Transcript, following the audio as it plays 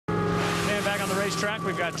the racetrack,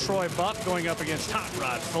 we've got Troy Buff going up against Hot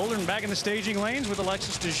Rod Fuller, and back in the staging lanes with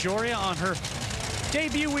Alexis Dejoria on her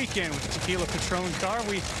debut weekend with the Tequila Patron car.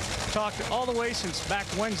 We talked all the way since back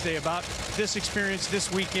Wednesday about this experience this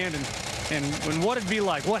weekend and what it'd be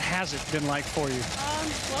like. What has it been like for you?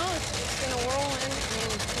 Well, it's been a whirlwind.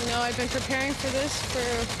 I mean, I've been preparing for this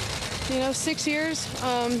for, 6 years.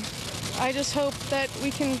 I just hope that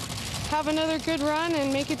we can have another good run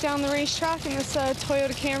and make it down the racetrack in this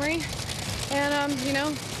Toyota Camry and,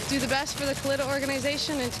 do the best for the Colita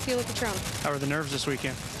organization and Tequila Patron. How are the nerves this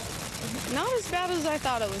weekend? Not as bad as I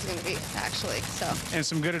thought it was going to be, actually. So. And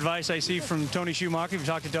some good advice I see from Tony Schumacher. You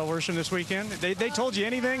talked to Del Worsham this weekend. They told you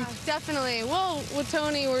anything? Definitely. Well, with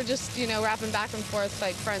Tony, we're just, rapping back and forth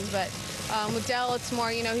like friends. But with Del, it's more,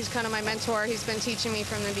 he's kind of my mentor. He's been teaching me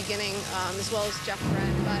from the beginning, as well as Jeff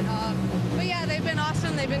Brent. But yeah, they've been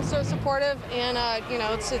awesome. They've been so supportive. And,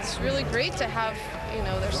 it's really great to have,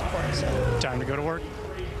 their support. So. Time to go to work.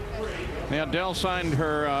 Yeah, Del signed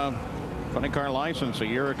her funny car license a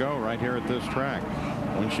year ago right here at this track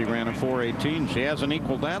when she ran a 418. She hasn't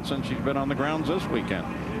equaled that since she's been on the grounds this weekend.